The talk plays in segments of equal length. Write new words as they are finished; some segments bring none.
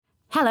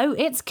Hello,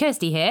 it's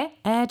Kirsty here.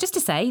 Just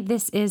to say,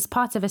 this is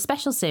part of a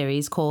special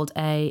series called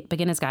A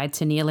Beginner's Guide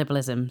to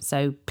Neoliberalism.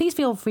 So please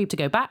feel free to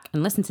go back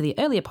and listen to the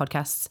earlier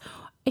podcasts.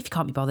 If you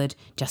can't be bothered,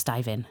 just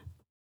dive in.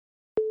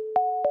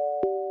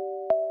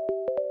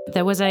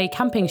 There was a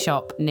camping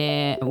shop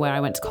near where I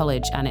went to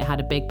college, and it had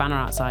a big banner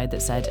outside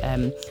that said,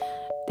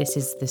 "This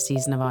is the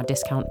season of our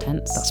discount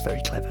tents." That's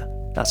very clever.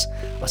 I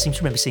seem to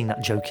remember seeing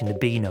that joke in the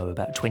Beano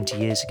about 20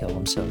 years ago.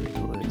 I'm sorry.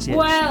 Yeah.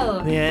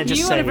 Well, yeah,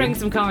 you want to bring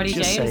some comedy,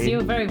 James? Saying.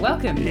 You're very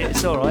welcome. Yeah,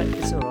 it's all right.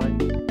 It's all right.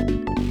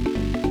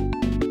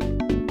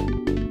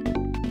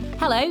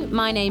 Hello,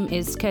 my name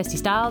is Kirsty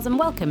Stiles, and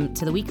welcome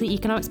to the weekly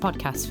economics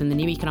podcast from the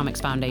New Economics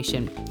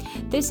Foundation.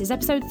 This is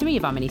episode 3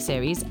 of our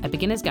mini-series, A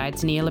Beginner's Guide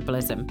to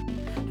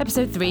Neoliberalism.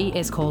 Episode 3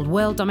 is called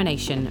World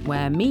Domination,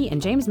 where me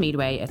and James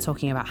Meadway are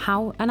talking about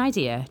how an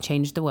idea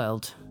changed the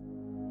world.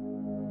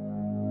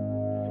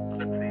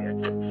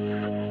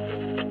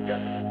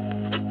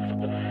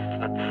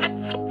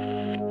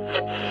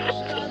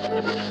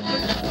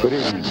 Good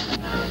evening.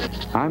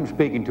 I'm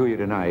speaking to you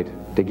tonight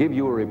to give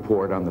you a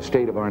report on the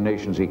state of our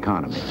nation's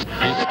economy.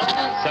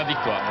 Sa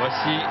victoire.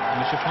 Voici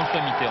M.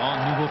 François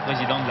Mitterrand, nouveau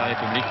président de la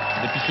République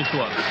depuis ce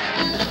soir.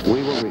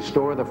 We will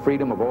restore the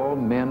freedom of all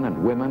men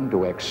and women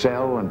to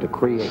excel and to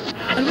create.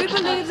 And we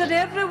believe that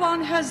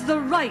everyone has the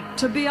right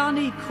to be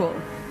unequal,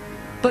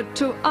 but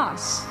to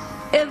us,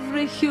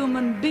 every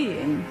human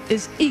being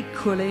is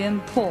equally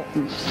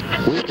important.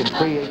 We can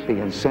create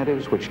the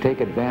incentives which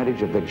take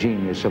advantage of the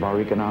genius of our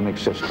economic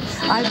system.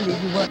 I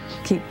believe you won't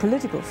keep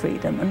political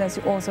freedom unless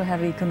you also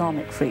have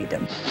economic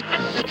freedom.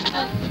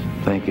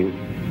 Thank you,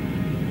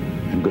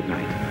 and good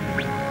night.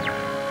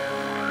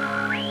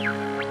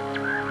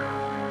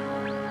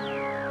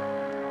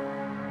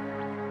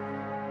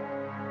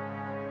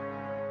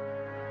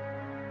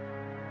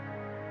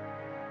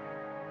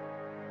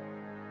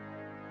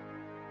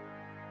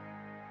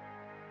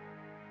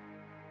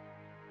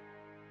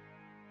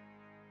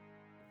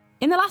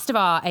 In the last of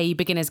our A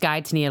Beginner's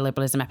Guide to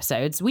Neoliberalism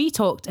episodes, we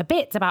talked a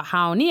bit about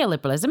how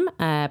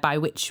neoliberalism, by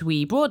which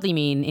we broadly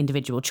mean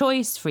individual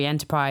choice, free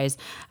enterprise,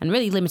 and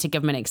really limited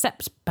government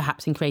except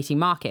perhaps in creating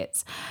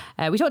markets.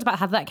 We talked about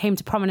how that came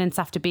to prominence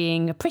after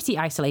being a pretty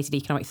isolated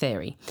economic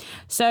theory.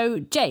 So,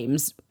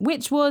 James,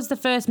 which was the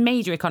first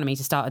major economy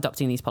to start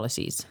adopting these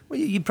policies? Well,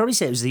 you'd probably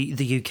say it was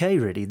the UK,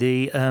 really.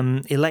 The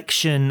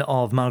election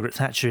of Margaret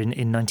Thatcher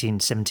in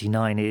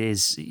 1979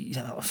 is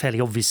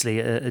fairly obviously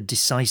a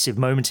decisive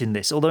moment in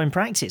this, although in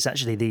practice,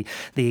 actually,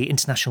 the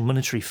International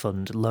Monetary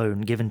Fund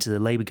loan given to the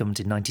Labour government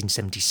in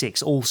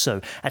 1976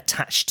 also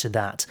attached to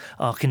that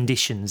are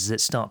conditions that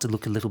start to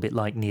look a little bit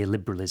like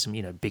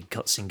neoliberalism, big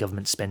cuts in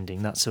government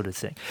spending, that sort of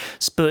thing.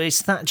 But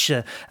it's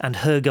Thatcher and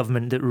her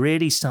government that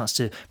really starts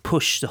to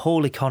push the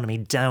whole economy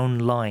down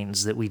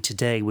lines that we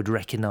today would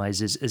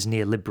recognise as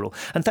neoliberal.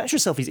 And Thatcher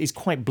herself is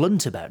quite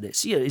blunt about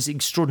this. Is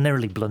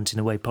extraordinarily blunt in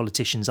a way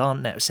politicians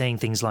aren't now, saying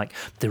things like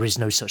there is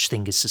no such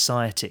thing as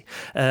society,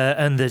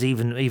 and that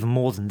even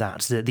more than that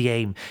the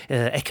aim,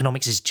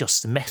 economics is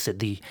just the method.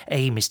 The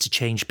aim is to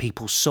change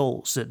people's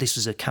souls, that this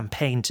was a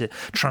campaign to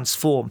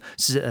transform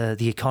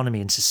the economy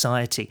and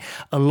society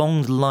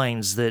along the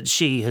lines that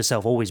she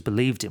herself always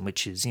believed in,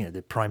 which is,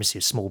 the primacy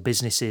of small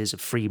businesses,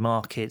 of free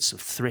markets, of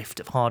thrift,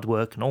 of hard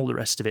work and all the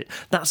rest of it.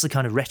 That's the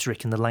kind of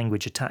rhetoric and the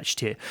language attached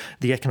here.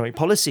 The economic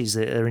policies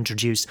that are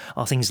introduced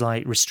are things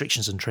like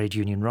restrictions on trade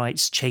union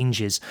rights,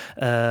 changes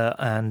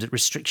and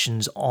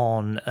restrictions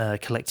on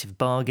collective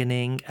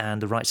bargaining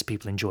and the rights of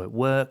people to enjoy at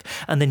work.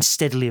 And then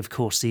steadily, of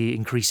course, the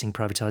increasing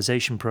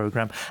privatisation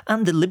programme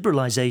and the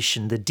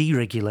liberalisation, the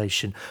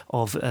deregulation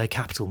of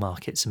capital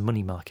markets and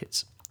money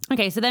markets.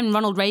 Okay, so then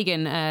Ronald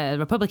Reagan, a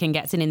Republican,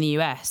 gets in the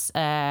US,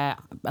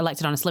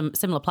 elected on a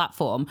similar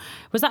platform.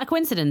 Was that a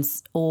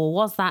coincidence, or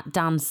was that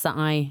dance that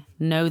I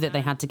know that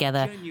they had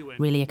together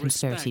really a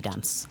conspiracy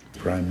dance?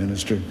 Prime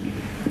Minister,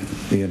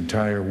 the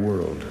entire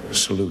world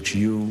salutes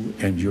you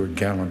and your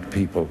gallant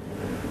people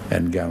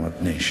and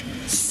gallant nation.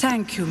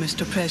 Thank you,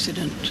 Mr.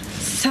 President.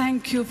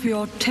 Thank you for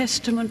your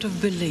testament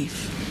of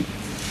belief.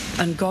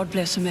 And God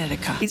bless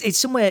America. It's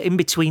somewhere in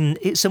between.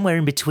 It's somewhere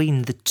in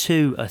between the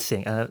two, I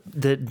think.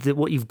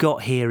 What you've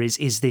got here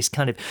is this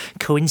kind of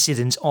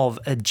coincidence of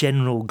a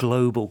general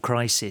global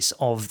crisis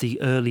of the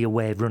earlier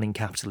way of running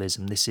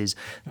capitalism. This is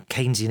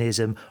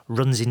Keynesianism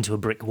runs into a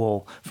brick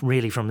wall,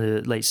 really from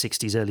the late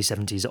 60s, early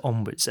 70s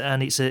onwards,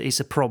 and it's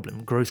a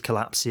problem. Growth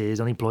collapses,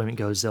 unemployment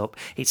goes up.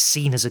 It's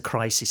seen as a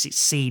crisis. It's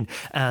seen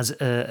as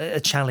a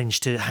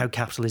challenge to how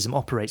capitalism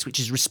operates, which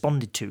is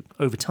responded to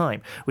over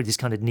time with this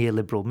kind of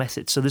neoliberal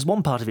method. So there's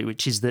one part of it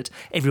which is that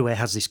everywhere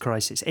has this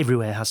crisis,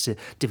 everywhere has to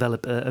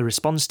develop a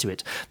response to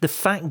it. The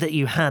fact that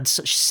you had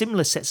such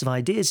similar sets of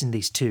ideas in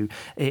these two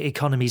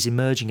economies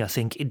emerging, I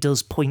think it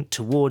does point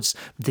towards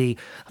the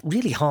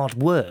really hard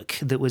work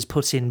that was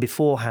put in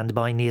beforehand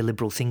by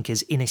neoliberal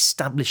thinkers in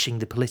establishing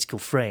the political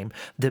frame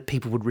that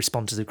people would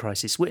respond to the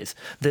crisis with,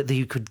 that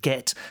you could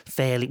get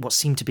what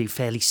seemed to be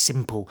fairly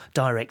simple,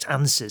 direct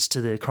answers to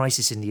the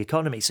crisis in the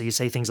economy. So you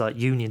say things like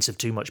unions have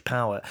too much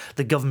power,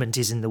 the government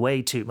is in the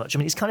way too much. I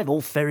mean, it's kind of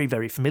all fair very,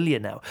 very familiar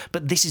now.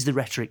 But this is the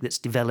rhetoric that's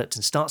developed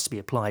and starts to be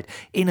applied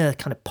in a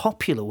kind of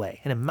popular way,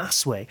 in a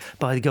mass way,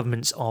 by the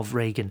governments of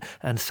Reagan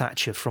and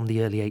Thatcher from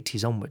the early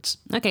 80s onwards.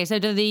 Okay, so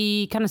do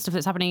the kind of stuff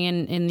that's happening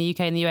in the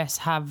UK and the US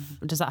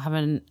does that have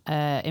an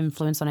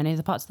influence on any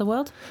other parts of the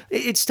world?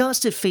 It starts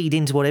to feed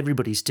into what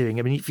everybody's doing.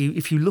 I mean,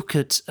 if you look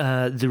at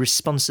the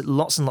response that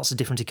lots and lots of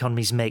different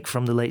economies make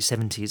from the late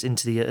 70s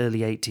into the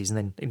early 80s and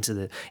then into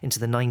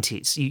the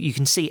 90s, you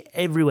can see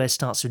everywhere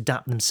starts to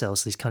adapt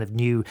themselves to these kind of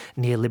new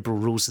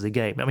neoliberal rules of the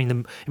game. I mean,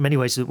 in many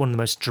ways, one of the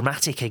most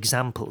dramatic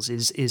examples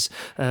is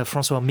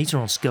François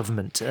Mitterrand's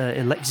government,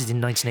 elected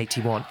in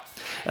 1981,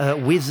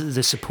 with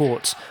the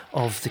support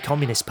of the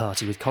Communist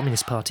Party, with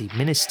Communist Party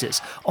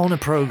ministers, on a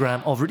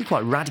programme of really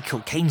quite radical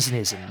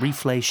Keynesianism,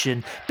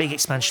 reflation, big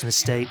expansion of the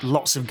state,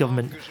 lots of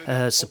government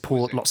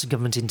support, lots of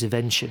government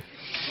intervention.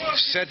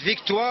 Cette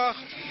victoire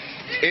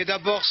est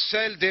d'abord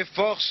celle des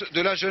forces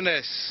de la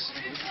jeunesse,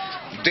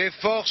 des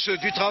forces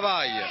du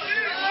travail,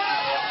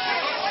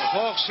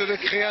 forces de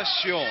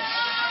création,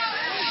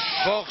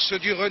 forces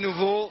du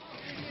renouveau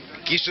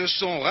qui se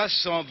sont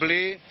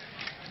rassemblées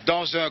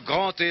dans un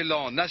grand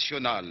élan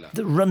national.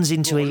 That runs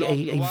into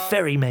a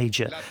very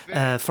major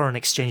foreign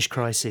exchange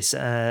crisis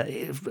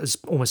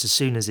almost as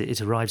soon as it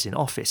arrives in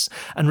office,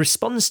 and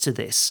responds to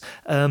this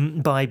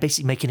by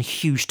basically making a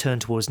huge turn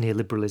towards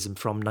neoliberalism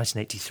from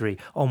 1983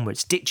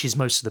 onwards, ditches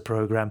most of the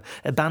programme,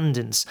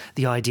 abandons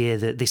the idea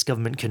that this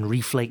government can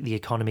reflate the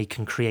economy,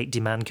 can create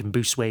demand, can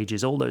boost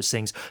wages, all those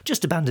things,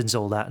 just abandons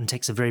all that and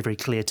takes a very, very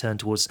clear turn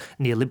towards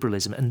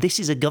neoliberalism. And this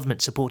is a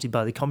government supported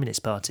by the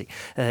Communist Party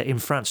in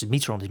France, with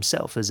Mitterrand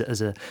himself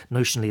as a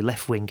notionally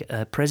left-wing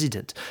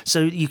president.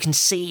 So you can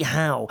see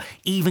how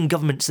even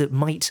governments that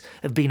might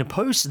have been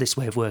opposed to this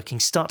way of working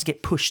start to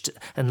get pushed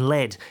and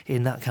led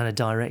in that kind of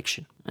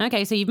direction.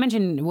 Okay, so you've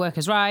mentioned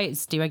workers'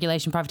 rights,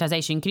 deregulation,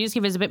 privatisation. Can you just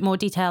give us a bit more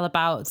detail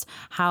about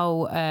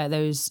how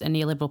those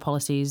neoliberal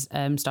policies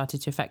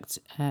started to affect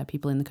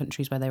people in the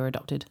countries where they were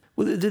adopted?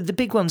 Well, the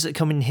big ones that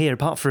come in here,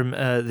 apart from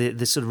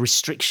the sort of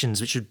restrictions,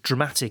 which are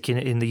dramatic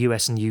in the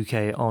US and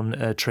UK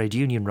on trade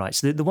union rights,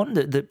 the one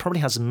that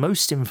probably has the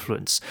most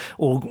influence,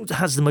 or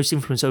has the most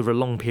influence over a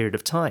long period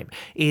of time,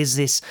 is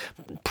this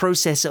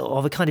process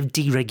of a kind of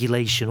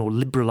deregulation or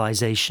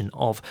liberalisation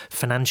of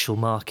financial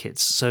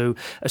markets. So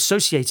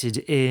associated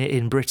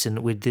in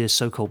Britain with the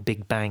so-called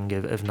Big Bang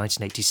of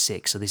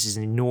 1986. So this is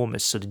an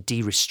enormous sort of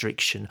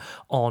de-restriction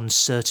on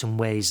certain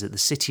ways that the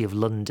City of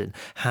London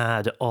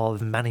had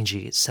of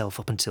managing itself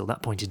up until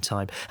that point in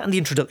time, and the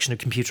introduction of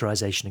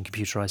computerisation and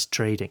computerised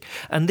trading.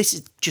 And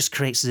this just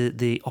creates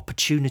the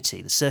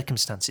opportunity, the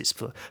circumstances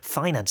for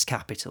finance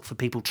capital, for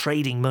people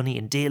trading money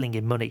and dealing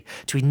in money,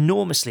 to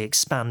enormously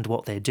expand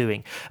what they're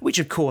doing, which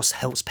of course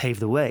helps pave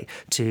the way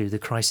to the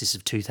crisis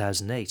of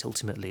 2008,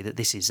 ultimately, that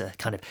this is a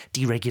kind of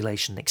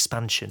deregulation,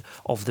 expansion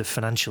of the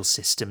financial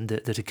system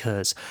that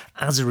occurs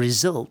as a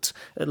result,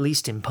 at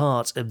least in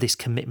part, of this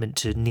commitment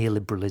to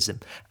neoliberalism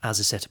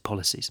as a set of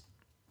policies.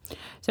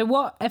 So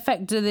what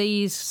effect do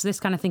this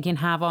kind of thinking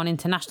have on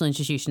international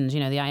institutions, the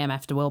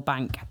IMF, the World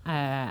Bank,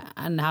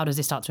 and how does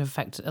this start to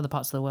affect other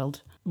parts of the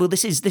world? Well,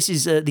 this is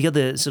the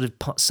other sort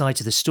of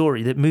side of the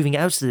story, that moving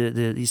out of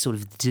the sort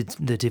of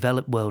the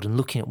developed world and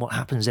looking at what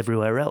happens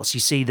everywhere else, you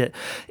see that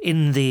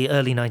in the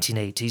early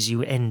 1980s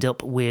you end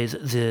up with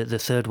the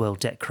third world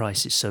debt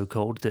crisis,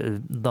 so-called.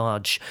 The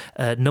large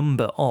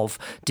number of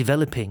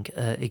developing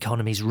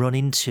economies run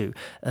into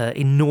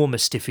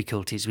enormous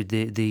difficulties with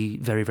the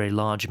very, very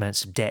large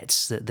amounts of debts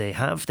that they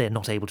have. They're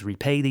not able to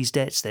repay these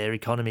debts. Their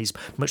economies,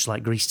 much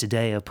like Greece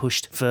today, are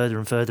pushed further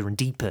and further and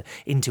deeper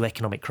into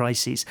economic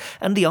crises.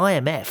 And the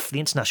IMF, the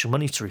International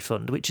Monetary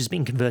Fund, which has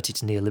been converted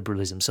to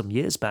neoliberalism some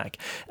years back,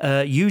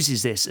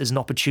 uses this as an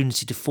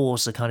opportunity to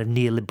force a kind of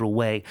neoliberal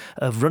way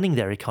of running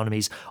their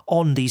economies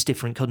on these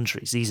different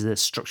countries. These are the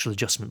structural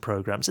adjustment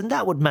programs, and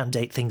that would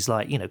mandate things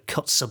like,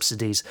 cut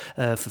subsidies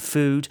for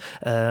food,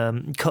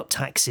 cut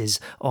taxes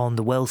on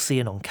the wealthy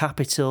and on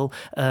capital,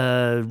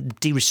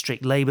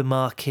 de-restrict labour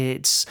markets,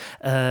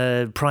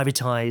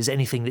 privatise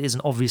anything that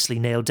isn't obviously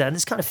nailed down.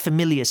 This kind of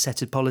familiar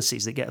set of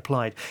policies that get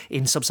applied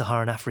in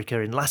sub-Saharan Africa,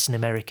 in Latin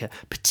America,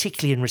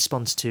 particularly in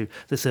response to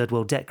the third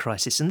world debt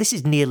crisis. And this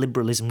is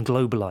neoliberalism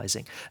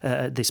globalising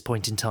at this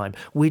point in time,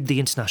 with the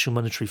International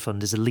Monetary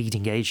Fund as a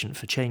leading agent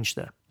for change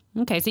there.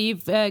 Okay, so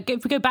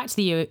if we go back to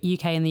the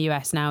UK and the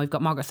US now, we've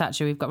got Margaret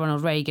Thatcher, we've got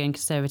Ronald Reagan.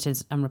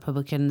 Conservatives and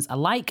Republicans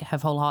alike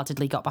have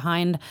wholeheartedly got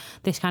behind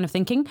this kind of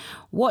thinking.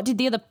 What did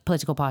the other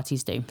political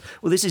parties do?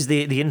 Well, this is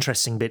the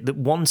interesting bit, that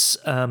once,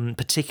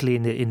 particularly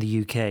in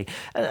the UK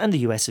and the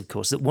US, of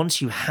course, that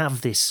once you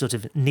have this sort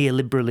of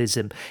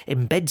neoliberalism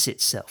embeds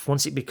itself,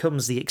 once it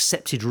becomes the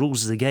accepted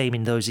rules of the game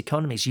in those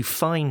economies, you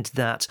find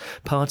that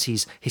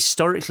parties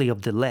historically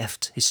of the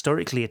left,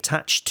 historically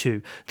attached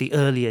to the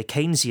earlier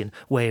Keynesian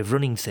way of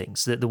running things,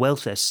 things, that the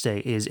welfare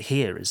state is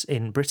here, as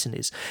in Britain,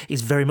 is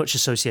very much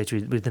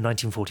associated with the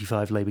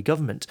 1945 Labour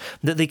government,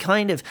 that they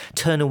kind of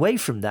turn away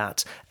from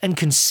that and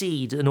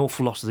concede an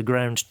awful lot of the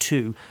ground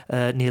to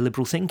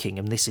neoliberal thinking.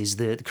 And this is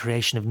the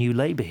creation of New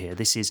Labour here.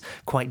 This is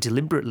quite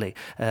deliberately,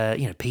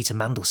 Peter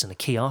Mandelson, a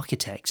key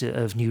architect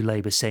of New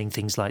Labour, saying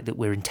things like that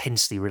we're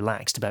intensely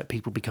relaxed about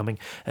people becoming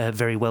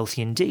very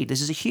wealthy indeed.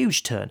 This is a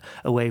huge turn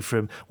away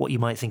from what you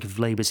might think of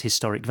Labour's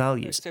historic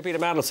values. So Peter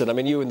Mandelson, I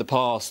mean, you in the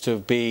past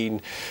have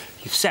been,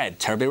 you've said,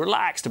 terribly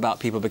relaxed about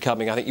people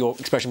becoming, I think your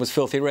expression was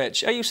filthy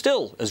rich. Are you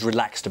still as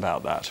relaxed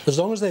about that? As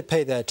long as they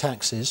pay their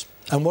taxes.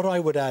 And what I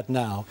would add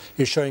now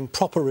is showing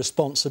proper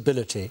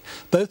responsibility,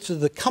 both to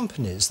the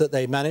companies that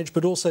they manage,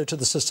 but also to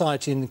the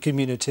society and the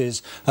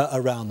communities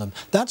around them.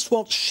 That's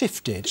what's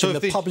shifted in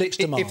the public's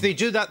demand. If they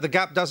do that, the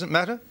gap doesn't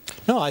matter?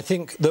 No, I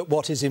think that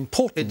what is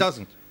important... It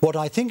doesn't. What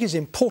I think is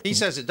important... He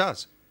says it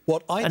does.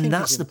 And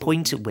that's the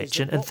point at which,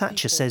 and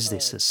Thatcher says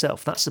this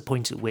herself, that's the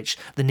point at which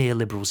the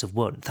neoliberals have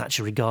won.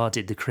 Thatcher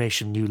regarded the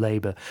creation of New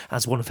Labour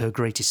as one of her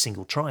greatest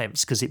single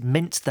triumphs, because it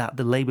meant that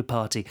the Labour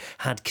Party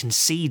had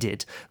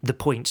conceded the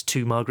point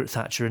to Margaret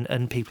Thatcher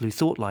and people who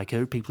thought like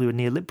her, people who were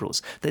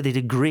neoliberals, that they'd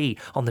agree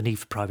on the need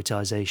for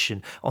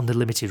privatisation, on the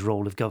limited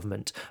role of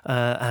government,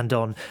 and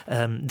on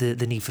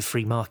the need for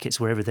free markets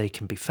wherever they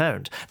can be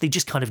found. They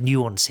just kind of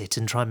nuance it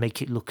and try and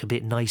make it look a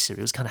bit nicer.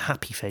 It was kind of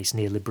happy-face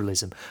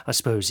neoliberalism, I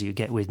suppose, you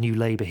get with New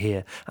Labour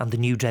here and the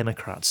New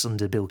Democrats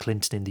under Bill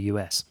Clinton in the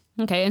US.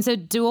 OK, and so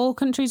do all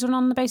countries run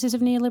on the basis of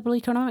neoliberal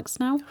economics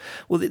now?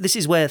 Well, this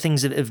is where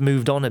things have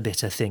moved on a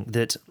bit, I think,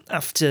 that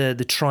after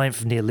the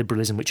triumph of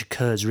neoliberalism, which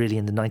occurs really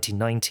in the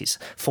 1990s,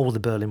 for the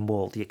Berlin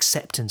Wall, the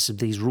acceptance of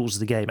these rules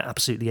of the game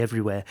absolutely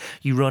everywhere,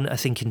 you run, I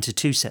think, into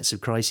two sets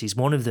of crises.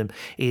 One of them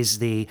is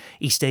the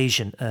East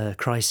Asian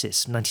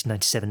crisis,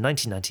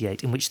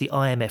 1997-1998, in which the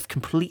IMF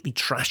completely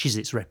trashes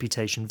its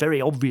reputation,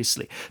 very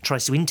obviously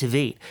tries to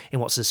intervene in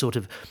what's a sort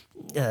of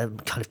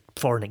kind of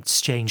foreign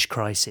exchange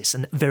crisis,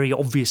 and very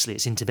obviously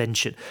its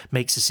intervention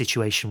makes the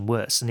situation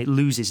worse and it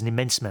loses an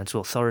immense amount of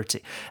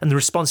authority. And the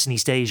response in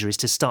East Asia is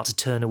to start to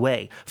turn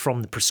away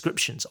from the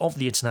prescriptions of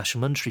the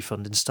International Monetary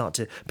Fund and start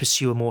to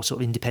pursue a more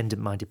sort of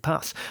independent-minded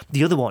path.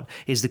 The other one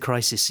is the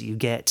crisis that you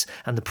get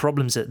and the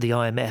problems that the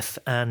IMF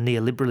and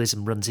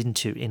neoliberalism runs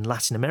into in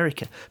Latin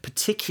America,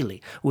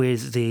 particularly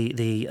with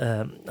the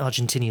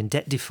Argentinian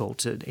debt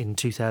default in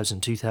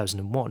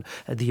 2000-2001,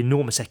 the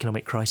enormous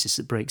economic crisis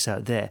that breaks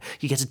out there.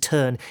 You get a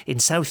turn in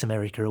South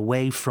America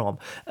away from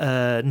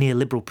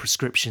neoliberal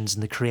prescriptions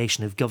and the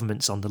creation of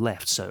governments on the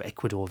left, so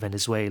Ecuador,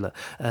 Venezuela,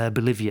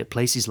 Bolivia,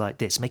 places like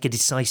this, make a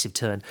decisive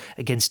turn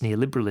against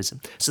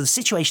neoliberalism. So the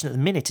situation at the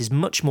minute is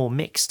much more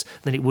mixed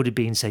than it would have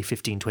been, say,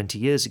 15, 20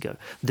 years ago,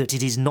 that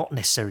it is not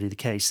necessarily the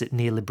case that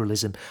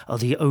neoliberalism are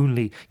the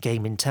only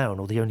game in town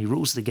or the only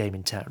rules of the game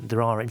in town.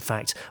 There are, in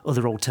fact,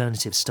 other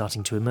alternatives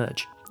starting to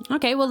emerge.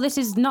 OK, well, this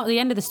is not the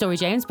end of the story,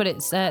 James, but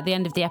it's the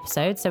end of the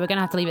episode, so we're going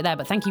to have to leave it there.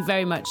 But thank you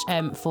very much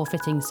for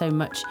fitting so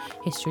much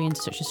history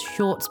into such a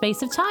short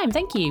space of time.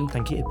 Thank you.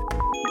 Thank you.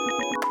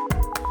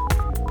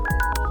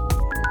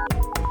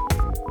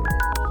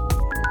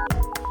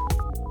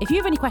 If you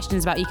have any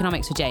questions about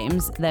economics for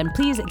James, then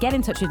please get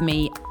in touch with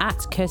me at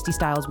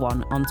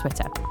KirstyStyles1 on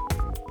Twitter.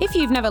 If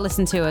you've never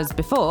listened to us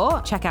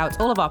before, check out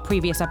all of our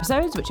previous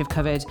episodes, which have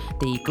covered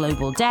the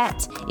global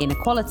debt,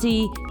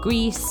 inequality,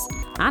 Greece,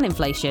 and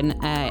inflation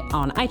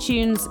on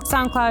iTunes,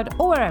 SoundCloud,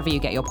 or wherever you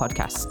get your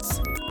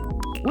podcasts.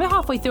 We're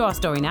halfway through our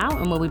story now,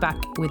 and we'll be back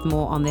with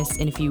more on this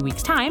in a few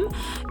weeks' time.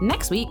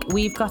 Next week,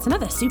 we've got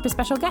another super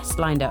special guest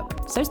lined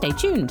up, so stay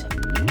tuned.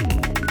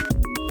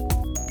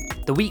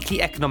 The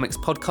Weekly Economics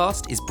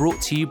Podcast is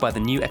brought to you by the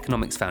New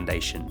Economics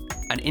Foundation,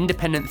 an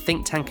independent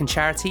think tank and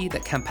charity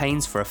that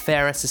campaigns for a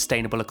fairer,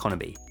 sustainable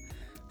economy.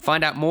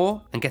 Find out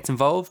more and get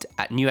involved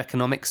at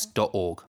neweconomics.org.